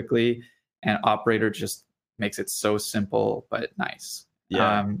 really quickly. And Operator just makes it so simple, but nice.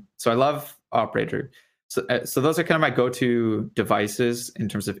 Yeah. So I love Operator. So those are kind of my go-to devices in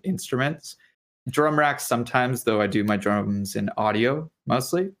terms of instruments. Drum racks sometimes, though I do my drums in audio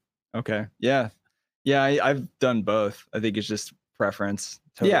mostly. Okay. Yeah. Yeah. I've done both. I think it's just preference.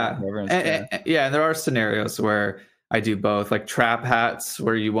 Yeah. Preference, And there are scenarios where I do both, like trap hats,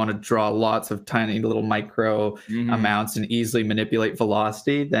 where you want to draw lots of tiny little micro Mhm. amounts and easily manipulate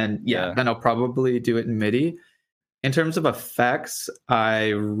velocity. Then I'll probably do it in MIDI. In terms of effects,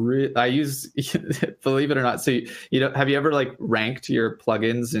 I use, believe it or not. So have you ever like ranked your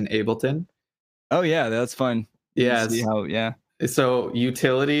plugins in Ableton? Oh yeah, that's fun. Yeah. See how, yeah. So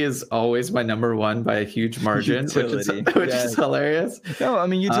utility is always my number one by a huge margin, which is hilarious. No, I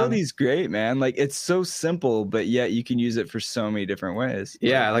mean, utility is great, man. Like, it's so simple, but yet you can use it for so many different ways.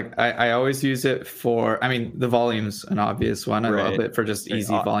 Yeah, like I always use it for, I mean, the volume's an obvious one. I love it for just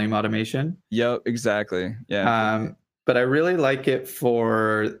easy volume automation. Yep, exactly. Yeah. But I really like it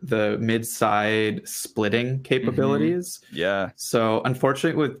for the mid-side splitting capabilities. Yeah. So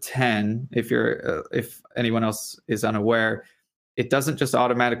unfortunately with 10, if anyone else is unaware, it doesn't just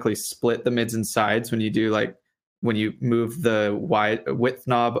automatically split the mids and sides when you move the width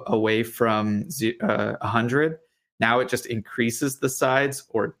knob away from 100. Now it just increases the sides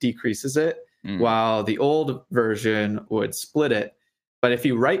or decreases it, while the old version would split it. But if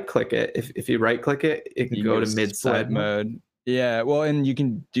you right click it, it can go to mid side mode. Yeah, well, and you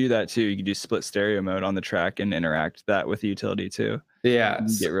can do that too. You can do split stereo mode on the track and interact that with the utility too. Yeah, you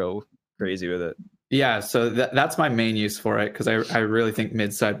can get real crazy with it. Yeah, so that's my main use for it, because I really think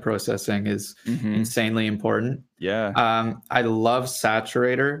mid-side processing is insanely important. Yeah. I love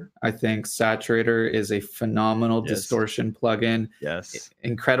Saturator. I think Saturator is a phenomenal distortion plugin. Yes.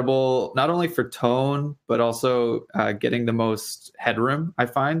 Incredible, not only for tone, but also getting the most headroom, I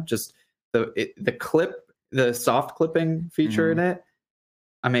find. Just the soft clipping feature in it,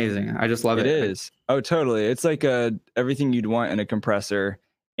 amazing. I just love it. It is. Oh, totally. It's like everything you'd want in a compressor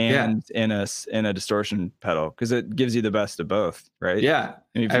and in a distortion pedal, because it gives you the best of both, right? Yeah.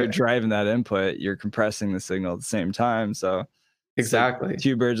 And if you're driving that input, you're compressing the signal at the same time. So exactly, like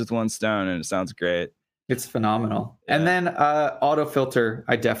 2 birds with 1 stone, and it sounds great. It's phenomenal. Yeah. And then auto filter,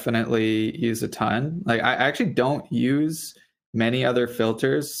 I definitely use a ton. Like, I actually don't use many other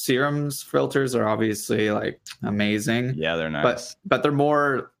filters. Serum's filters are obviously like amazing. Yeah, they're nice. But they're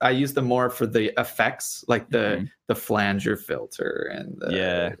more, I use them more for the effects, like the flanger filter and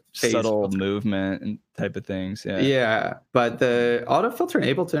the subtle filter. Movement and type of things. Yeah. Yeah. But the auto filter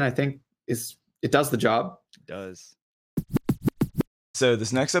in Ableton, I think it does the job. It does. So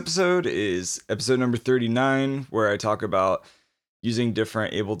this next episode is episode number 39, where I talk about using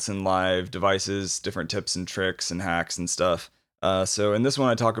different Ableton Live devices, different tips and tricks and hacks and stuff. So in this one,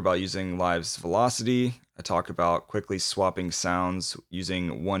 I talk about using Live's velocity. I talk about quickly swapping sounds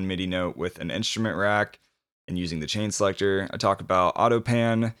using one MIDI note with an instrument rack and using the chain selector. I talk about auto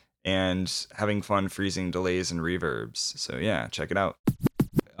pan and having fun freezing delays and reverbs. So yeah, check it out.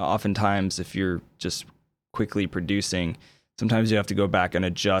 Oftentimes, if you're just quickly producing, sometimes you have to go back and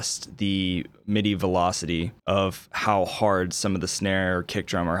adjust the MIDI velocity of how hard some of the snare or kick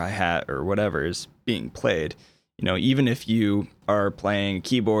drum or hi-hat or whatever is being played. You know, even if you are playing a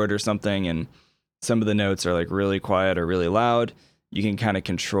keyboard or something and some of the notes are like really quiet or really loud, you can kind of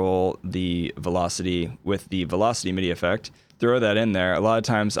control the velocity with the velocity MIDI effect. Throw that in there. A lot of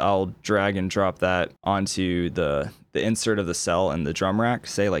times I'll drag and drop that onto the insert of the cell in the drum rack,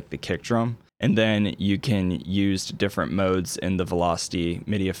 say like the kick drum. And then you can use different modes in the velocity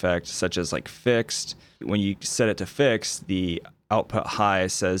MIDI effect, such as like fixed. When you set it to fixed, the output high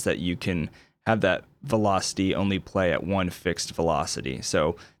says that you can have that velocity only play at one fixed velocity.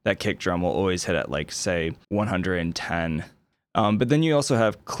 So that kick drum will always hit at like, say, 110. But then you also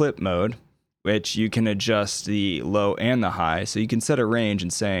have clip mode, which you can adjust the low and the high. So you can set a range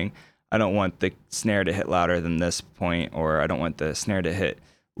and saying, I don't want the snare to hit louder than this point, or I don't want the snare to hit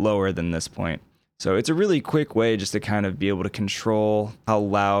lower than this point. So it's a really quick way just to kind of be able to control how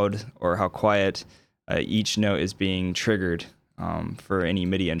loud or how quiet each note is being triggered for any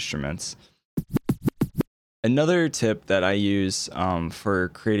MIDI instruments. Another tip that I use for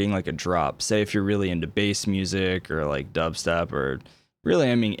creating like a drop, say if you're really into bass music or like dubstep or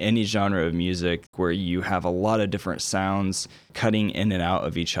really, I mean, any genre of music where you have a lot of different sounds cutting in and out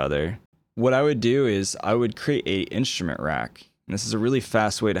of each other. What I would do is I would create an instrument rack. And this is a really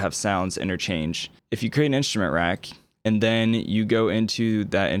fast way to have sounds interchange. If you create an instrument rack and then you go into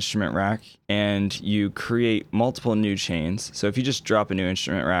that instrument rack and you create multiple new chains. So if you just drop a new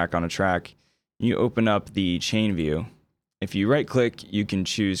instrument rack on a track, you open up the chain view. If you right click, you can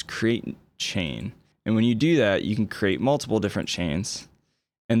choose create chain. And when you do that, you can create multiple different chains.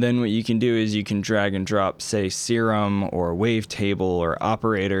 And then what you can do is you can drag and drop, say, Serum or Wavetable or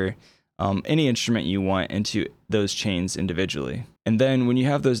Operator, any instrument you want into those chains individually. And then when you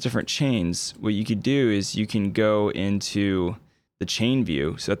have those different chains, what you could do is you can go into the chain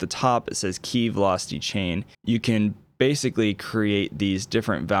view. So at the top, it says key velocity chain. You can basically create these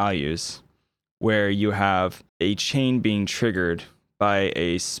different values where you have a chain being triggered by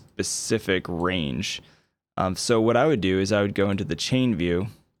a specific range. So what I would do is I would go into the chain view,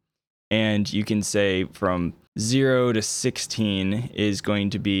 and you can say from 0 to 16 is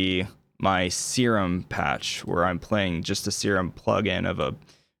going to be my Serum patch, where I'm playing just a Serum plugin of a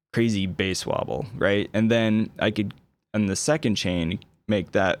crazy bass wobble, right? And then I could, on the second chain,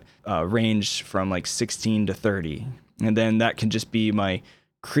 make that range from like 16 to 30. And then that can just be my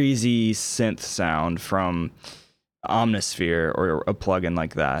crazy synth sound from Omnisphere or a plugin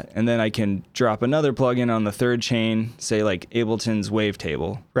like that. And then I can drop another plugin on the third chain, say like Ableton's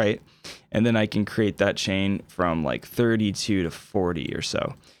Wavetable, right? And then I can create that chain from like 32 to 40 or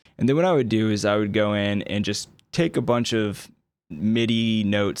so. And then what I would do is I would go in and just take a bunch of MIDI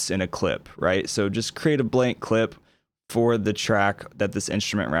notes in a clip, right? So just create a blank clip for the track that this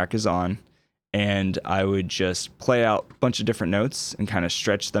instrument rack is on. And I would just play out a bunch of different notes and kind of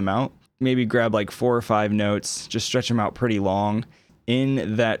stretch them out. Maybe grab like 4 or 5 notes, just stretch them out pretty long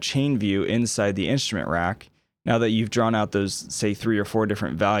in that chain view inside the instrument rack. Now that you've drawn out those, say, 3 or 4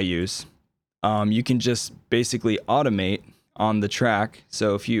 different values, you can just basically automate on the track.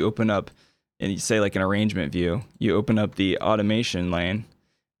 So if you open up and you say like an arrangement view, you open up the automation lane,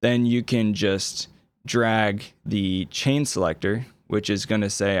 then you can just drag the chain selector, which is going to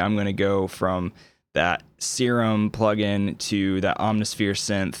say I'm going to go from that Serum plugin to that Omnisphere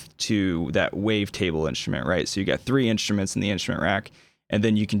synth to that Wavetable instrument, right? So you got 3 instruments in the instrument rack, and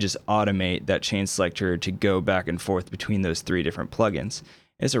then you can just automate that chain selector to go back and forth between those 3 different plugins.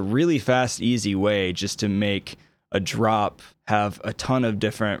 It's a really fast, easy way just to make a drop have a ton of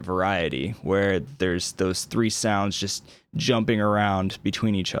different variety where there's those 3 sounds just jumping around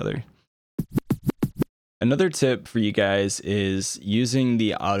between each other. Another tip for you guys is using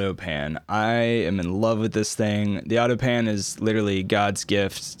the AutoPan. I am in love with this thing. The AutoPan is literally God's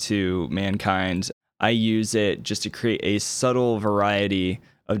gift to mankind. I use it just to create a subtle variety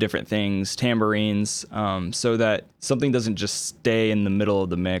of different things, tambourines, so that something doesn't just stay in the middle of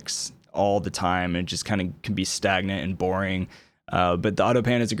the mix all the time and just kind of can be stagnant and boring. But the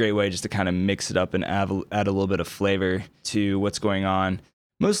AutoPan is a great way just to kind of mix it up and add a little bit of flavor to what's going on.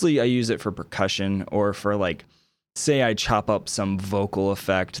 Mostly I use it for percussion or for like, say I chop up some vocal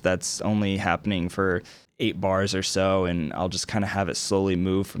effect that's only happening for 8 bars or so, and I'll just kind of have it slowly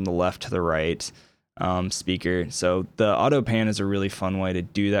move from the left to the right speaker. So the AutoPan is a really fun way to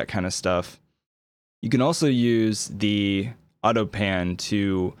do that kind of stuff. You can also use the AutoPan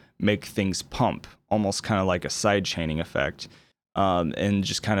to make things pump, almost kind of like a side chaining effect. And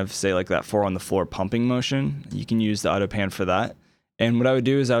just kind of say like that 4 on the floor pumping motion. You can use the AutoPan for that. And what I would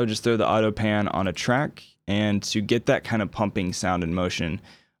do is I would just throw the AutoPan on a track, and to get that kind of pumping sound and motion,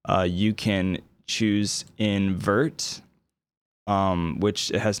 you can choose invert, which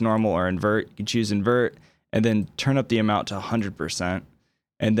it has normal or invert. You can choose invert and then turn up the amount to 100%.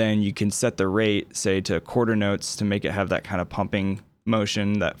 And then you can set the rate, say, to quarter notes to make it have that kind of pumping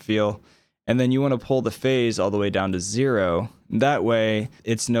motion, that feel. And then you want to pull the phase all the way down to 0. That way,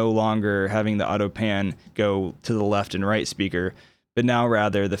 it's no longer having the AutoPan go to the left and right speaker, but now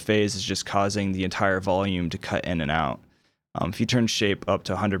rather the phase is just causing the entire volume to cut in and out. If you turn shape up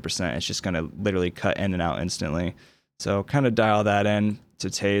to 100%, it's just going to literally cut in and out instantly. So kind of dial that in to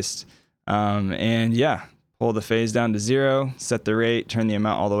taste. And yeah, pull the phase down to 0, set the rate, turn the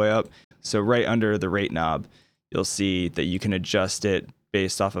amount all the way up. So right under the rate knob, you'll see that you can adjust it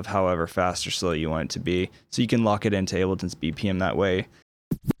based off of however fast or slow you want it to be. So you can lock it into Ableton's BPM that way.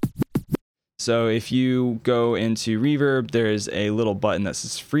 So if you go into reverb, there's a little button that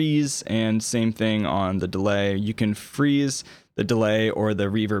says freeze, and same thing on the delay. You can freeze the delay or the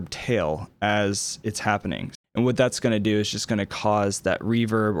reverb tail as it's happening. And what that's going to do is just going to cause that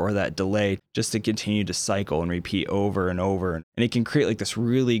reverb or that delay just to continue to cycle and repeat over and over. And it can create like this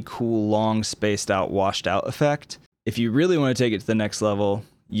really cool, long, spaced out, washed out effect. If you really want to take it to the next level,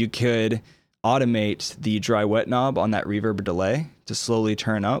 you could automate the dry wet knob on that reverb or delay to slowly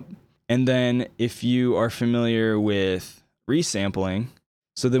turn up. And then if you are familiar with resampling,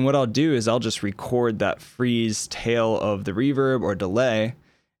 so then what I'll do is I'll just record that freeze tail of the reverb or delay,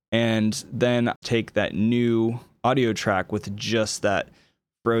 and then take that new audio track with just that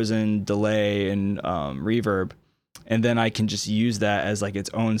frozen delay and reverb, and then I can just use that as like its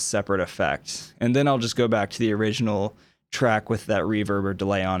own separate effect. And then I'll just go back to the original track with that reverb or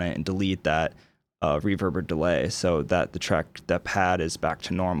delay on it and delete that reverb or delay so that the track, that pad is back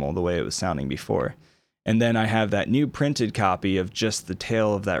to normal the way it was sounding before. And then I have that new printed copy of just the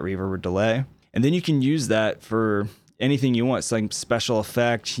tail of that reverb or delay. And then you can use that for anything you want. It's like special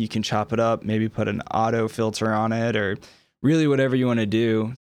effect. You can chop it up, maybe put an auto filter on it, or really whatever you want to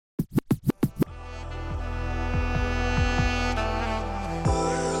do.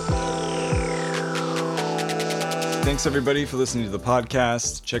 Thanks everybody for listening to the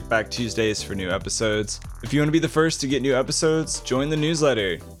podcast. Check back Tuesdays for new episodes. If you want to be the first to get new episodes, join the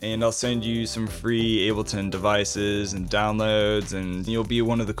newsletter and I'll send you some free Ableton devices and downloads, and you'll be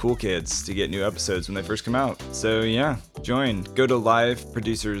one of the cool kids to get new episodes when they first come out. So yeah, join. Go to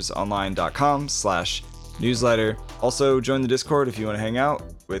liveproducersonline.com/newsletter. Also join the Discord if you want to hang out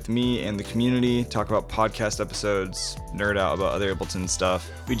with me and the community, talk about podcast episodes, nerd out about other Ableton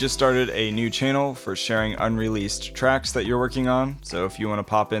stuff. We just started a new channel for sharing unreleased tracks that you're working on. So if you want to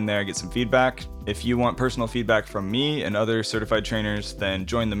pop in there, get some feedback. If you want personal feedback from me and other certified trainers, then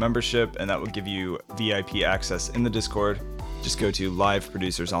join the membership and that will give you VIP access in the Discord. Just go to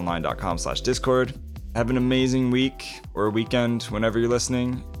liveproducersonline.com/Discord. Have an amazing week or weekend whenever you're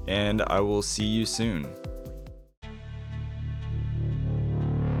listening, and I will see you soon.